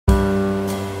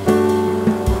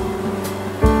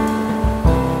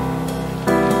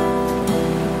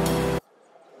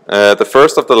The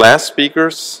first of the last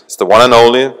speakers is the one and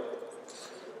only,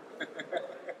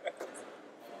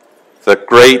 the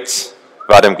great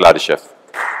Vadim Gladyshev.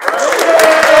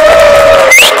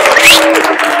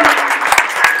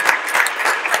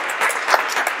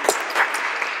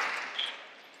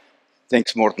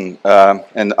 Thanks, Morten.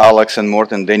 And Alex and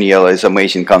Morten, Daniela, is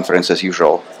amazing conference as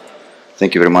usual.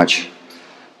 Thank you very much.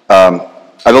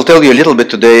 I will tell you a little bit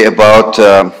today about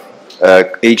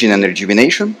aging and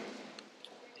rejuvenation.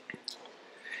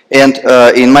 And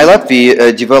in my lab, we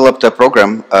developed a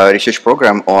program, a research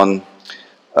program on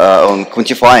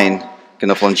quantifying kind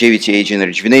of longevity, aging, and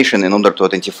rejuvenation in order to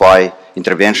identify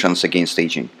interventions against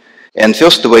aging. And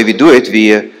first, the way we do it,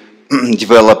 we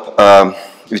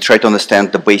we try to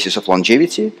understand the basis of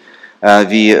longevity.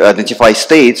 We identify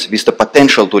states with the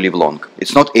potential to live long.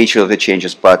 It's not age-related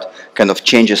changes, but kind of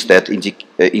changes that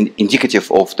indicative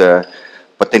of the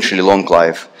potentially long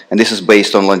life. And this is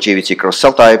based on longevity across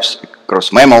cell types,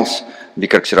 across mammals. We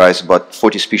characterize about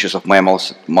 40 species of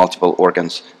mammals, multiple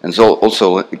organs, and so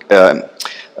also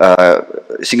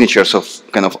signatures of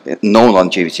kind of known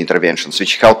longevity interventions,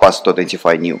 which help us to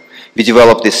identify new. We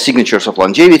develop these signatures of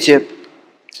longevity.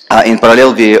 In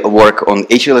parallel, we work on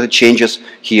age-related changes.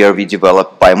 Here we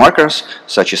develop biomarkers,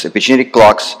 such as epigenetic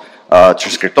clocks,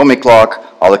 transcriptomic clock.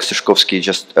 Alex Tyszkowski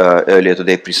just earlier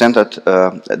today presented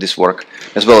this work,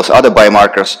 as well as other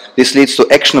biomarkers. This leads to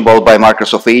actionable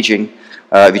biomarkers of aging,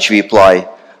 which we apply.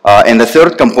 And the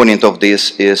third component of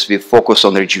this is we focus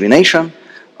on rejuvenation,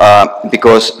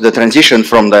 because the transition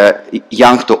from the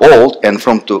young to old and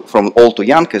from old to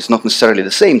young is not necessarily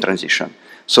the same transition.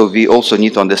 So we also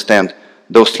need to understand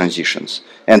those transitions.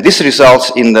 And this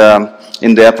results in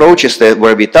the approaches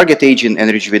where we target aging and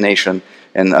rejuvenation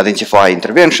and identify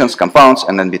interventions, compounds,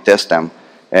 and then we test them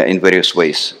in various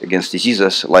ways against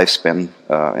diseases, lifespan,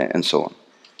 and so on.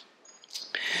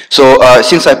 So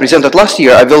since I presented last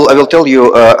year, I will tell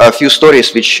you a few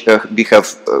stories which we have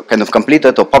kind of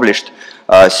completed or published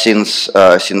since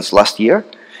last year.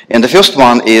 And the first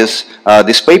one is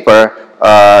this paper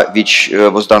which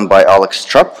was done by Alex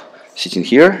Trapp, sitting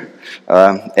here.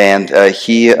 And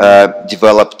he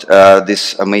developed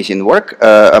this amazing work,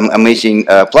 amazing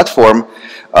platform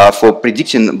for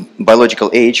predicting biological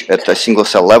age at a single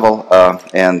cell level,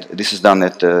 and this is done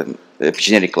at the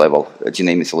epigenetic level,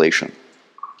 DNA methylation.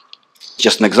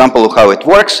 Just an example of how it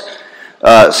works.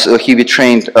 So here we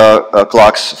trained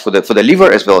clocks for the liver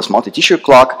as well as multi-tissue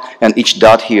clock, and each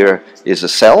dot here is a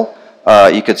cell.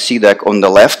 You can see that on the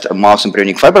left, mouse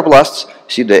embryonic fibroblasts.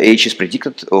 See the age is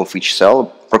predicted of each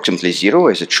cell, approximately 0,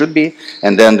 as it should be.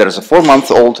 And then there's a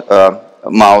 4-month-old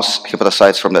mouse,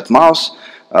 hepatocytes from that mouse.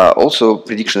 Also,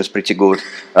 prediction is pretty good.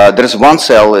 There's one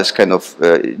cell is kind of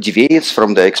deviates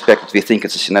from the expected. We think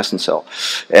it's a senescent cell.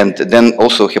 And then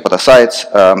also hepatocytes,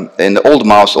 and the old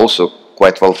mouse also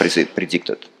quite well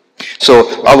predicted.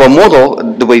 So our model,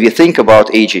 the way we think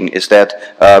about aging, is that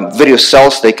various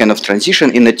cells, they kind of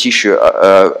transition in the tissue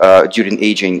during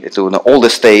aging to an older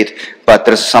state, but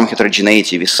there's some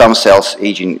heterogeneity with some cells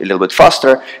aging a little bit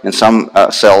faster and some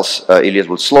cells a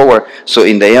little bit slower. So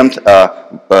in the end,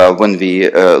 when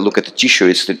we look at the tissue,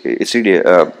 it's really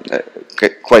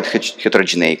quite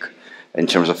heterogeneous in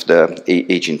terms of the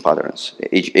aging patterns,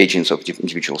 agings of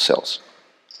individual cells.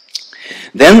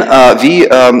 Then we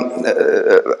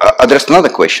addressed another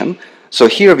question. So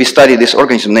here we studied this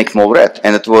organism named mole rat,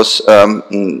 and it was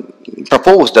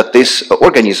proposed that this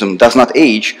organism does not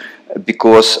age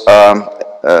because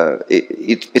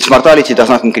its mortality does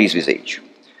not increase with age.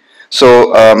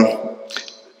 So,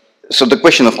 so the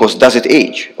question, of course, does it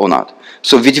age or not?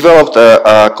 So we developed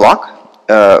a clock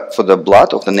for the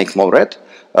blood of the naked mole rat.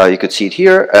 You could see it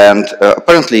here, and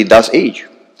apparently it does age.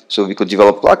 So we could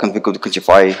develop clock and we could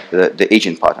quantify the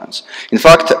aging patterns. In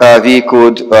fact, we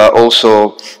could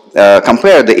also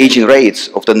compare the aging rates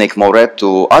of the naked mole rat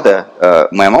to other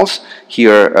mammals,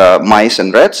 here mice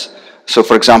and rats. So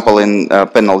for example, in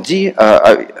panel D,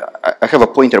 I have a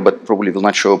pointer, but probably will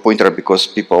not show a pointer because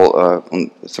people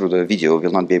through the video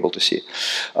will not be able to see.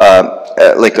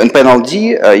 Like in panel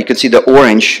D, you can see the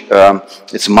orange,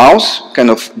 it's mouse, kind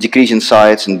of decreasing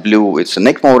size. In blue, it's a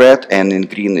naked mole rat, and in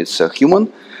green, it's a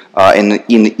human. And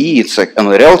in E, it's like on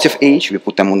a relative age. We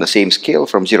put them on the same scale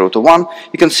from 0 to 1.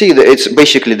 You can see that it's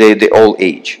basically they all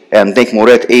age. And naked mole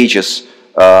rat ages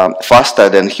faster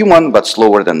than human, but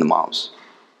slower than the mouse.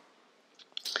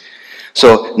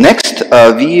 So next,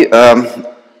 we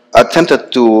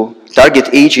attempted to target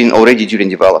aging already during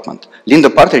development. Linda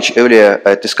Partridge earlier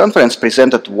at this conference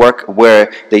presented work where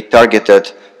they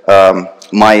targeted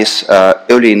mice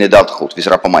early in adulthood with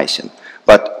rapamycin.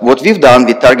 But what we've done,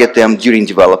 we target them during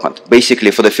development,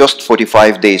 basically for the first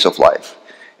 45 days of life.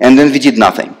 and then we did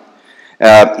nothing.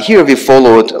 Here we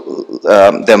followed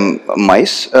the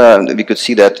mice. We could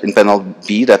see that in panel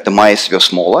B that the mice were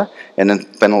smaller, and in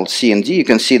panel C and D you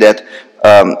can see that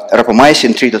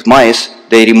rapamycin treated mice,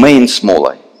 they remained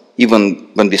smaller even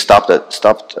when we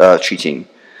stopped treating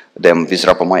them with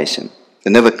rapamycin. They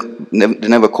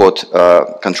never caught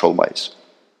control mice.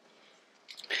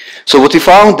 So what we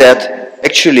found that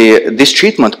actually this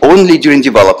treatment only during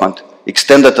development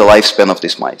extended the lifespan of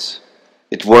these mice.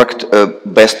 It worked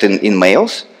best in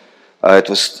males. It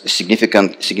was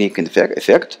significant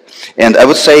effect. And I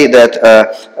would say that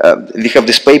we have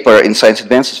this paper in Science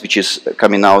Advances, which is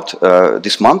coming out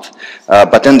this month.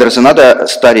 But then there's another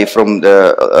study from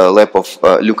the lab of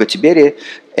Luca Tiberi,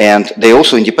 and they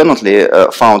also independently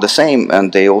found the same,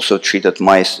 and they also treated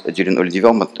mice during early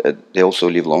development. They also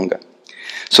live longer.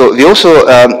 So we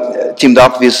also teamed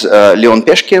up with Leon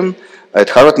Peshkin at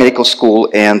Harvard Medical School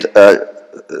and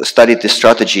studied this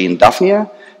strategy in Daphnia.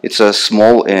 It's a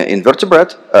small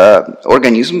invertebrate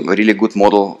organism, a really good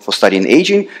model for studying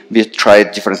aging. We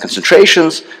tried different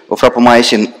concentrations of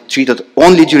rapamycin treated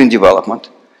only during development,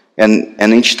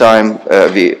 and each time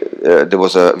we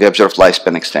observed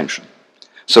lifespan extension.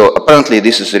 So apparently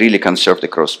this is really conserved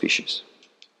across species.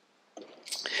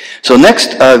 So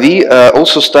next we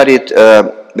also studied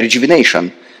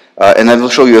rejuvenation. And I will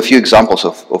show you a few examples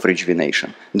of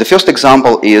rejuvenation. The first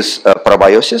example is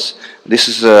parabiosis. This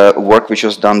is work which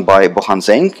was done by Bohan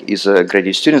Zeng. He's a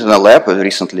graduate student in a lab who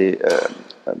recently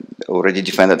already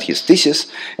defended his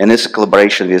thesis, and it's a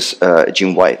collaboration with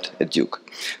Jim White at Duke.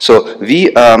 So we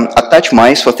attach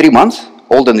mice for 3 months,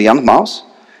 old and young mouse,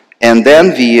 and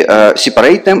then we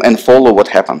separate them and follow what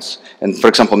happens. And for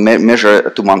example, measure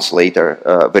 2 months later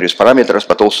various parameters,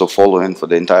 but also following for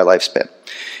the entire lifespan.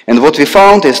 And what we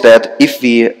found is that if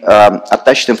we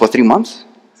attach them for 3 months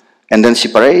and then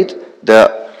separate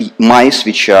the mice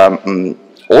which are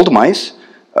old mice,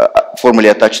 formerly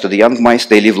attached to the young mice,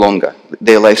 they live longer.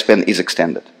 Their lifespan is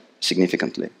extended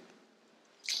significantly.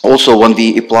 Also, when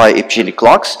we apply epigenetic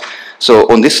clocks, so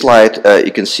on this slide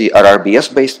you can see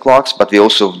RRBS-based clocks, but we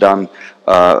also have done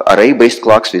array-based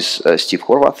clocks with Steve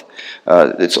Horvath.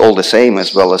 It's all the same,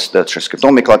 as well as the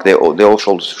transcriptomic clock. They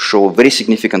also show very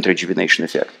significant rejuvenation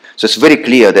effect. So it's very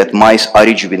clear that mice are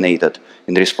rejuvenated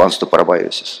in response to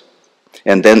parabiosis.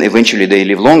 And then eventually they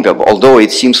live longer, although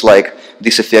it seems like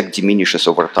this effect diminishes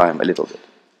over time a little bit.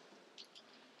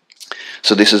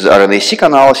 So this is the RNA-seq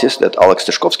analysis that Alex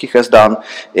Tyszkowski has done,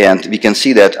 and we can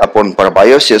see that upon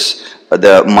parabiosis,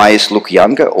 the mice look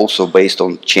younger, also based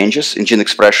on changes in gene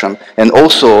expression, and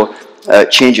also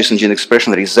changes in gene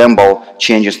expression resemble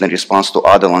changes in response to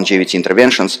other longevity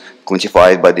interventions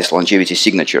quantified by these longevity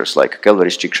signatures like calorie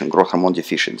restriction, growth hormone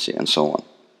deficiency, and so on.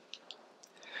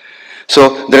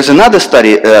 So there's another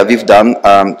study we've done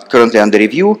currently under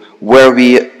review where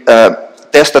we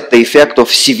tested the effect of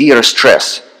severe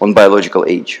stress on biological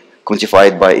age,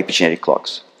 quantified by epigenetic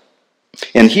clocks.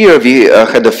 And here we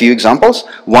had a few examples.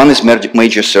 One is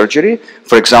major surgery.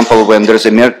 For example, when there's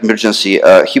an emergency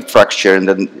hip fracture and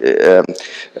then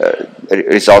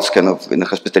results kind of in a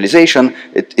hospitalization,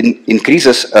 it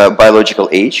increases biological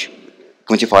age,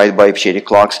 quantified by epigenetic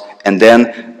clocks, and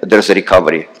then there's a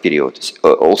recovery period,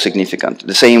 all significant.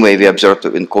 The same way we observed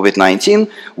in COVID-19,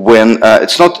 when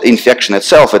it's not infection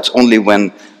itself, it's only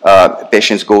when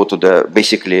patients go to the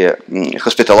basically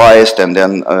hospitalized and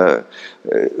then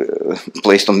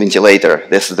placed on ventilator.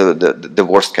 This is the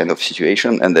worst kind of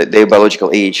situation, and their biological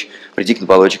age, predicted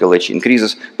biological age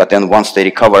increases, but then once they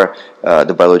recover,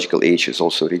 the biological age is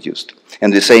also reduced.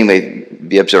 And the same way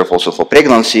we observe also for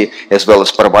pregnancy, as well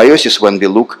as parabiosis when we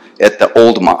look at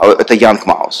the young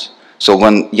mouse. So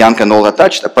when young and old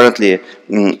attached, apparently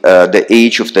the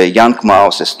age of the young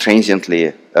mouse is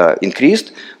transiently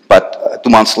increased, but 2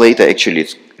 months later actually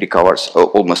it recovers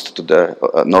almost to the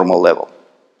normal level.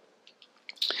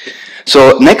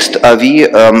 So next we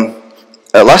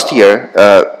last year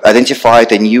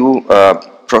identified a new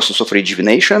process of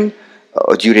rejuvenation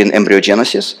during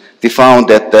embryogenesis. We found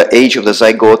that the age of the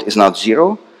zygote is not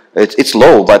 0. It's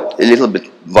low, but a little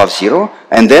bit above 0.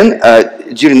 And then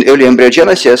during early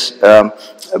embryogenesis,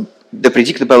 the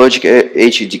predicted biological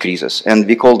age decreases. And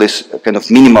we call this kind of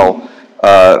minimal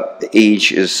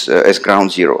age as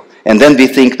ground 0. And then we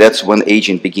think that's when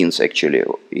aging begins actually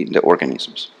in the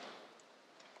organisms.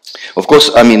 Of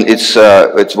course, I mean,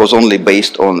 it was only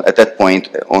based on, at that point,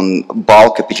 on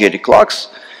bulk epigenetic clocks,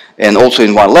 and also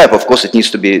in one lab. Of course, it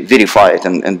needs to be verified,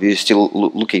 and we're still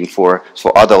looking for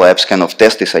other labs kind of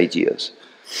test these ideas.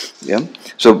 Yeah.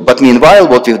 So, but meanwhile,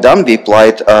 what we've done, we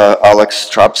applied Alex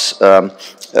Trapp's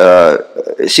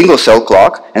single cell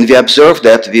clock, and we observed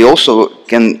that we also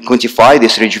can quantify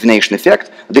this rejuvenation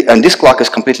effect. And this clock is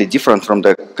completely different from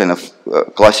the kind of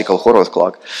classical Horvath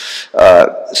clock.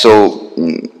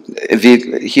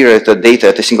 Here at the data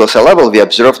at the single cell level, we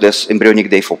observe this embryonic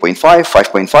day 4.5,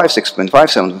 5.5, 6.5,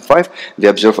 7.5. We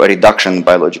observe a reduction in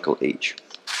biological age.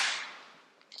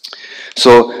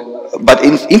 So, but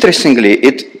interestingly,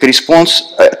 it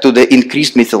corresponds to the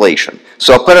increased methylation.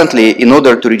 So apparently, in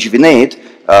order to rejuvenate,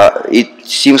 it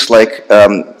seems like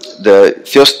the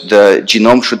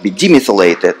genome should be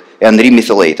demethylated and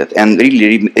remethylated, and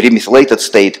really remethylated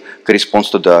state corresponds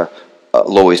to the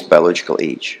lowest biological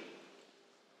age.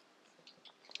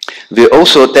 We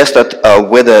also tested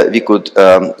whether we could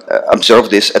observe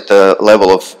this at the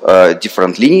level of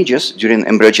different lineages during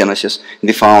embryogenesis.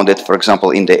 We found that, for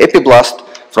example, in the epiblast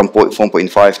from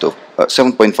 4.5 to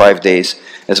 7.5 days,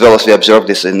 as well as we observed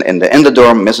this in the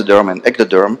endoderm, mesoderm, and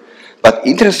ectoderm. But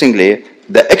interestingly,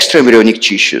 the extraembryonic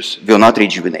tissues were not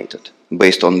rejuvenated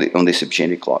based on this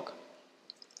epigenetic clock.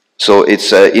 So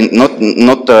it's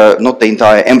not the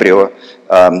entire embryo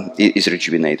is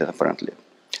rejuvenated apparently.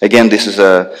 Again, this is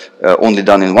only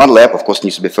done in one lab. Of course,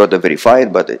 needs to be further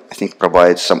verified, but I think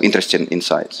provides some interesting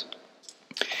insights.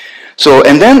 So,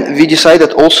 and then we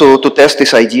decided also to test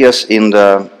these ideas in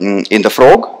the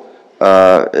frog,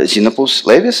 Xenopus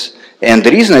laevis. And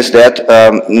the reason is that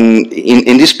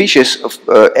in this species,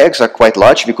 eggs are quite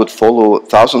large. We could follow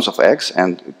thousands of eggs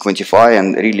and quantify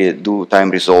and really do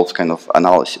time-resolved kind of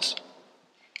analysis.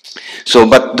 So,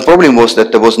 but the problem was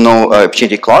that there was no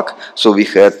epigenetic clock, so we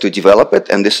had to develop it,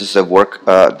 and this is a work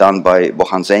done by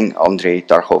Bohan Zeng, Andrei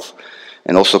Tarhov,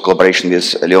 and also collaboration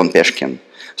with Leon Peshkin.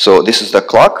 So this is the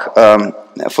clock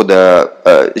for the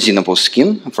Xenopus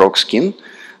skin, frog skin.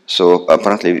 So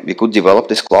apparently we could develop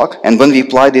this clock, and when we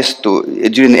apply this to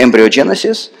during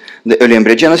embryogenesis, the early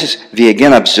embryogenesis, we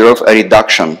again observe a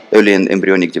reduction early in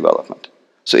embryonic development.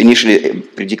 So initially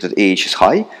predicted age is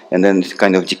high, and then it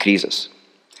kind of decreases.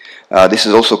 This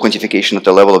is also quantification at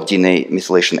the level of DNA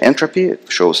methylation entropy. It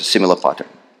shows a similar pattern.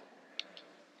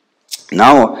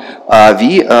 Now,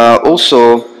 we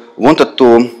also wanted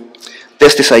to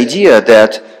test this idea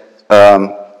that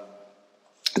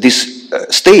this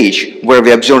stage where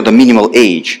we observe the minimal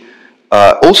age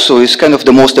also is kind of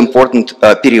the most important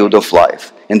period of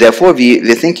life. And therefore,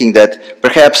 we're thinking that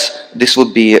perhaps this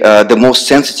would be the most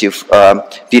sensitive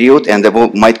period and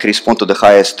that might correspond to the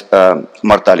highest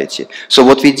mortality. So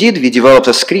what we did, we developed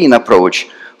a screen approach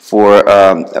for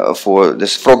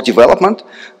this frog development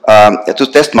to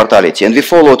test mortality. And we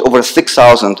followed over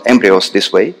 6,000 embryos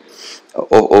this way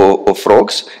of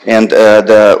frogs. And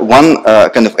the one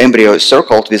kind of embryo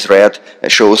circled with red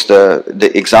shows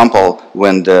the example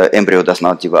when the embryo does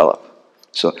not develop.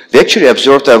 So we actually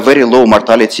observed a very low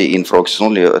mortality in frogs,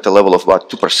 only at a level of about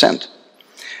 2%.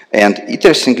 And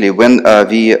interestingly, when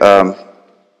we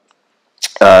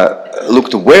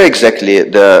looked where exactly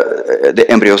the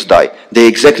embryos die, they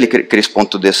exactly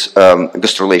correspond to this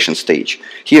gastrulation stage.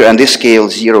 Here on this scale,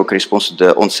 0 corresponds to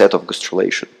the onset of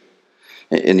gastrulation.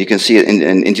 And you can see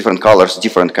in different colors,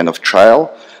 different kind of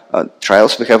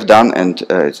trials we have done, and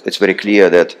it's very clear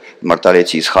that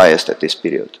mortality is highest at this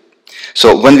period.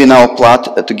 So when we now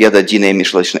plot together DNA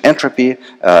methylation entropy,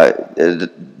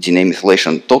 the DNA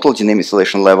methylation, total DNA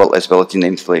methylation level, as well as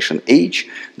DNA methylation age,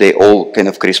 they all kind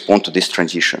of correspond to this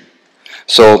transition.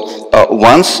 So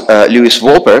once Lewis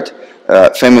Wolpert,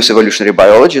 famous evolutionary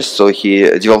biologist, so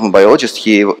development biologist,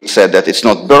 he said that it's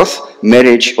not birth,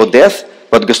 marriage, or death,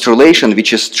 but gastrulation,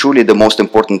 which is truly the most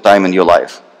important time in your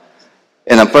life.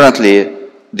 And apparently,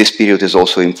 this period is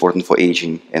also important for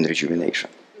aging and rejuvenation.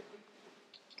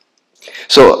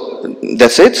 So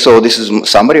that's it. So this is a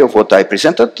summary of what I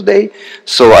presented today.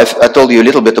 So I told you a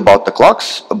little bit about the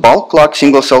clocks: a bulk clock,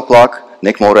 single cell clock,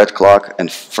 neck-mole rat clock, and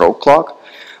frog clock.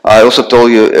 I also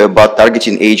told you about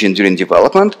targeting aging during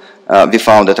development. We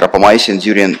found that rapamycin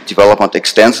during development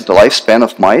extends the lifespan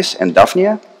of mice and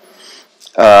Daphnia.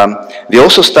 We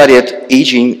also studied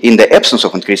aging in the absence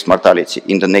of increased mortality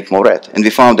in the neck-mole rat, and we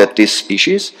found that this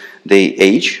species, they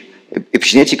age,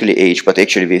 epigenetically age, but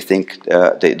actually we think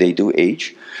they do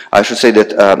age. I should say that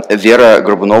Vera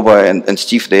Grobunova and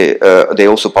Steve, they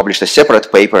also published a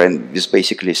separate paper and with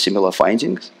basically similar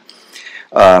findings.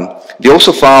 We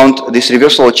also found these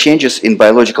reversal changes in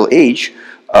biological age,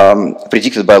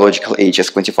 predicted biological age as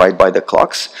quantified by the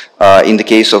clocks, in the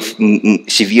case of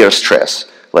severe stress.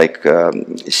 like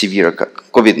severe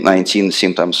COVID-19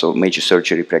 symptoms, so major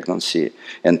surgery, pregnancy,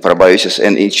 and parabiosis,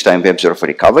 and each time we observe a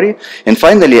recovery. And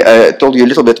finally, I told you a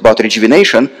little bit about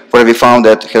rejuvenation, where we found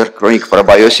that chronic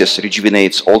parabiosis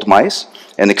rejuvenates old mice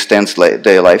and extends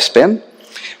their lifespan.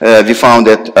 We found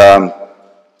that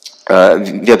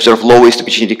we observe lowest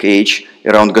epigenetic age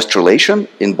around gastrulation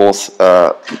in both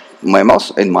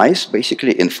mammals and mice,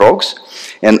 basically, in frogs,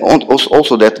 and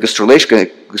also that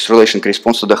gastrulation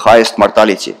corresponds to the highest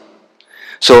mortality.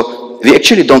 So we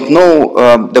actually don't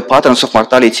know the patterns of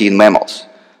mortality in mammals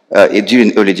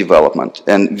during early development,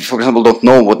 and we, for example, don't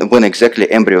know when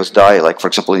exactly embryos die, like for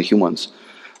example in humans,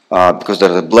 because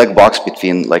there's a black box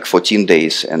between like 14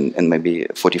 days and maybe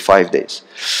 45 days.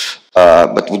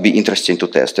 But would be interesting to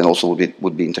test, and also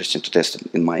would be interesting to test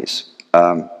in mice.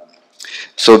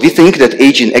 So we think that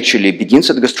aging actually begins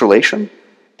at gastrulation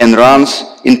and runs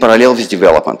in parallel with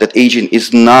development. That aging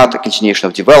is not a continuation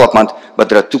of development, but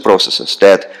there are two processes.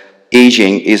 That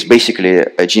aging is basically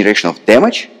a generation of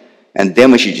damage, and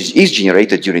damage is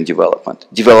generated during development.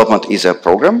 Development is a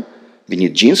program. We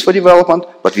need genes for development,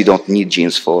 but we don't need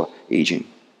genes for aging.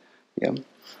 Yeah.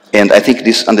 And I think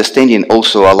this understanding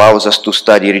also allows us to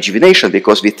study rejuvenation,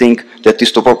 because we think that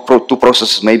these two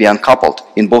processes may be uncoupled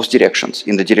in both directions,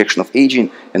 in the direction of aging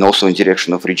and also in the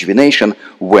direction of rejuvenation,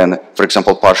 when, for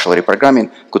example, partial reprogramming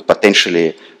could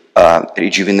potentially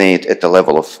rejuvenate at the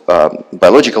level of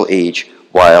biological age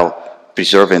while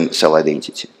preserving cell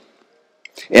identity.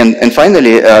 And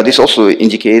finally, this also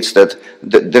indicates that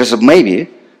there's a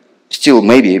still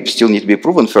need to be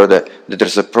proven further, that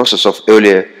there's a process of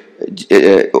early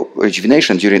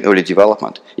rejuvenation during early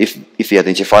development. If we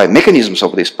identify mechanisms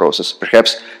of this process,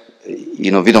 perhaps, we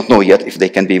don't know yet if they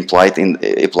can be applied in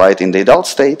the adult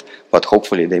state, but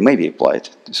hopefully they may be applied.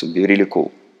 This would be really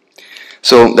cool.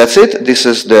 So that's it. This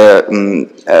is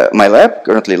my lab,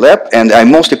 currently lab, and I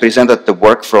mostly presented the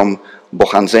work from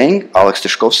Bohan Zeng, Alex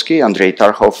Tyszkowski, Andrei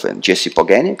Tarhov, and Jesse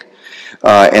Poganik,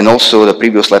 and also the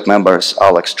previous lab members,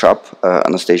 Alex Trapp,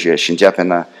 Anastasia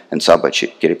Shindyapina, and Saba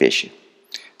Kiripeshi.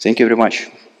 Thank you very much.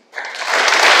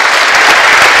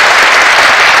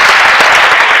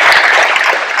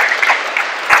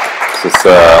 This is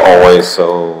always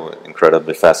so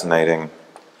incredibly fascinating.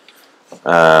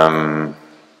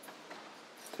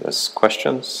 There's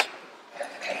questions?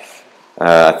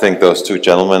 I think those two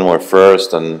gentlemen were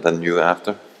first, and then you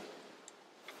after.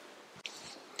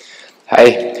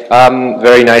 Hi,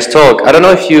 very nice talk. I don't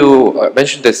know if you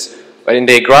mentioned this, but in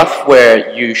the graph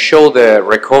where you show the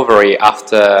recovery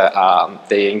after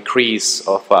the increase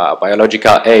of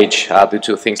biological age due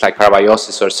to things like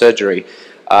parabiosis or surgery,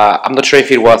 I'm not sure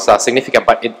if it was significant,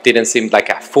 but it didn't seem like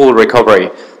a full recovery.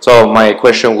 So my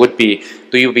question would be,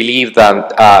 do you believe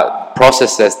that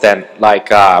processes then, like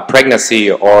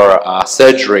pregnancy or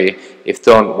surgery, if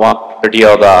done one or the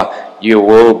other, you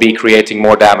will be creating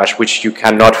more damage, which you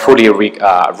cannot fully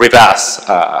reverse?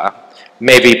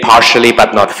 Maybe partially,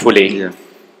 but not fully. Yeah.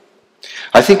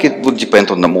 I think it would depend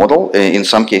on the model. In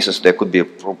some cases, there could be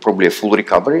probably a full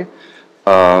recovery,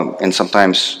 and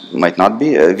sometimes might not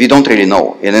be. We don't really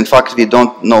know. And in fact, we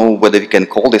don't know whether we can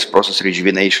call this process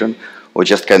rejuvenation or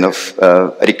just kind of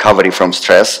recovery from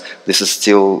stress. This is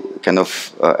still kind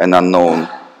of an unknown,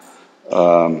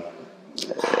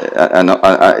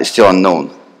 still unknown,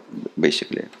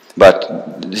 basically.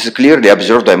 But this is clearly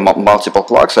observed by multiple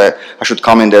clocks. I should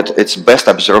comment that it's best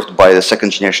observed by the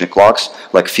second generation clocks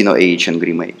like PhenoAge and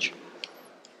GrimAge.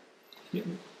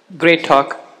 Great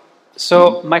talk.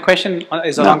 So my question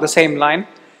is along the same line.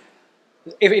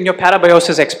 If in your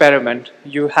parabiosis experiment,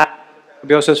 you have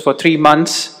parabiosis for 3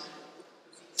 months,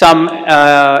 some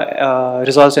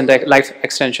results in the life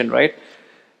extension, right?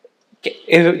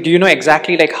 Do you know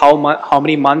exactly like how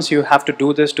many months you have to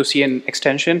do this to see an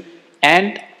extension?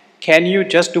 And can you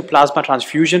just do plasma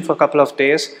transfusion for a couple of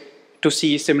days to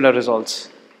see similar results?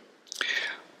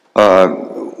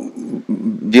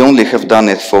 We only have done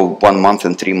it for 1 month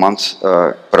and 3 months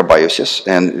parabiosis,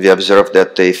 and we observed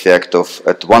that the effect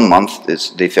at 1 month,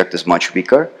 the effect is much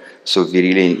weaker. So we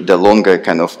really, the longer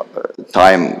kind of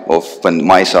time of when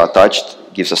mice are touched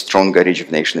gives a stronger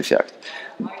rejuvenation effect.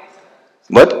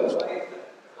 What?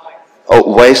 Oh,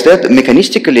 why is that?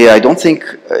 Mechanistically, I don't think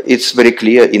it's very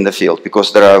clear in the field,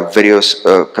 because there are various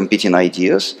competing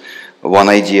ideas. One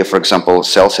idea, for example,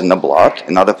 cells in the blood.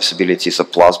 Another possibility is a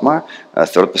plasma. A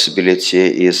third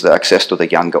possibility is the access to the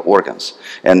younger organs.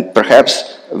 And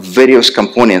perhaps various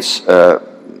components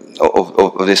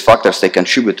of these factors, they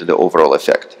contribute to the overall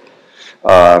effect.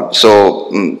 So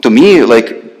to me,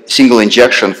 like single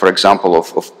injection, for example,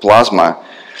 of plasma,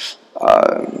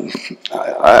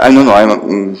 I don't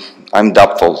know. I'm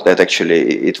doubtful that actually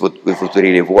it would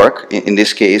really work in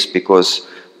this case, because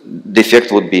the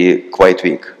effect would be quite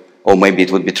weak, or maybe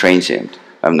it would be transient.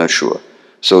 I'm not sure.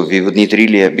 So we would need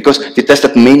really, because we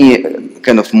tested many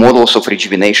kind of models of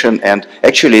rejuvenation, and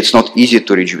actually it's not easy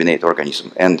to rejuvenate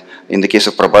organism. And in the case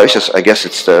of probiosis, I guess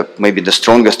it's maybe the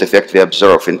strongest effect we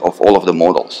observe of all of the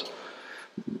models.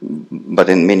 But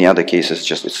in many other cases,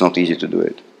 it's not easy to do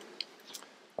it.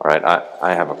 All right,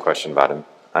 I have a question, Vadim.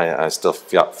 I still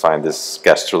find this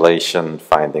gastrulation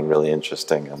finding really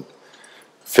interesting, and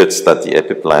fits that the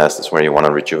epiblast is where you want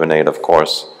to rejuvenate, of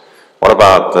course. What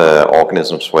about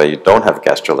organisms where you don't have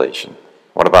gastrulation?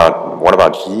 What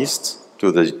about yeast?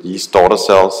 Do the yeast daughter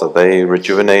cells, are they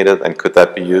rejuvenated, and could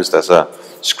that be used as a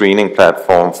screening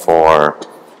platform for,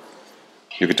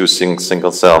 you could do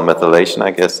single cell methylation,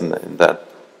 I guess, in that?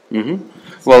 Mm-hmm.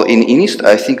 Well, in yeast,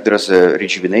 I think there's a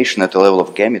rejuvenation at the level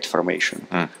of gamete formation.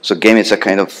 So gametes are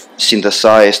kind of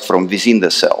synthesized from within the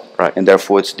cell, right. And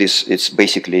therefore it's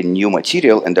basically new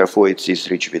material, and therefore it is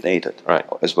rejuvenated, right.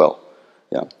 As well.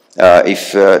 Yeah.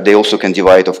 If they also can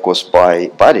divide, of course, by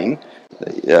budding,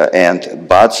 and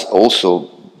buds also,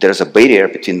 there's a barrier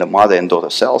between the mother and daughter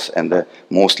cells, and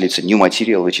mostly it's a new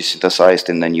material which is synthesized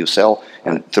in the new cell,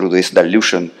 and through this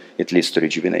dilution, it leads to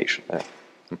rejuvenation. Yeah.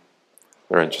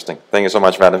 Very interesting. Thank you so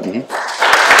much, Vadim.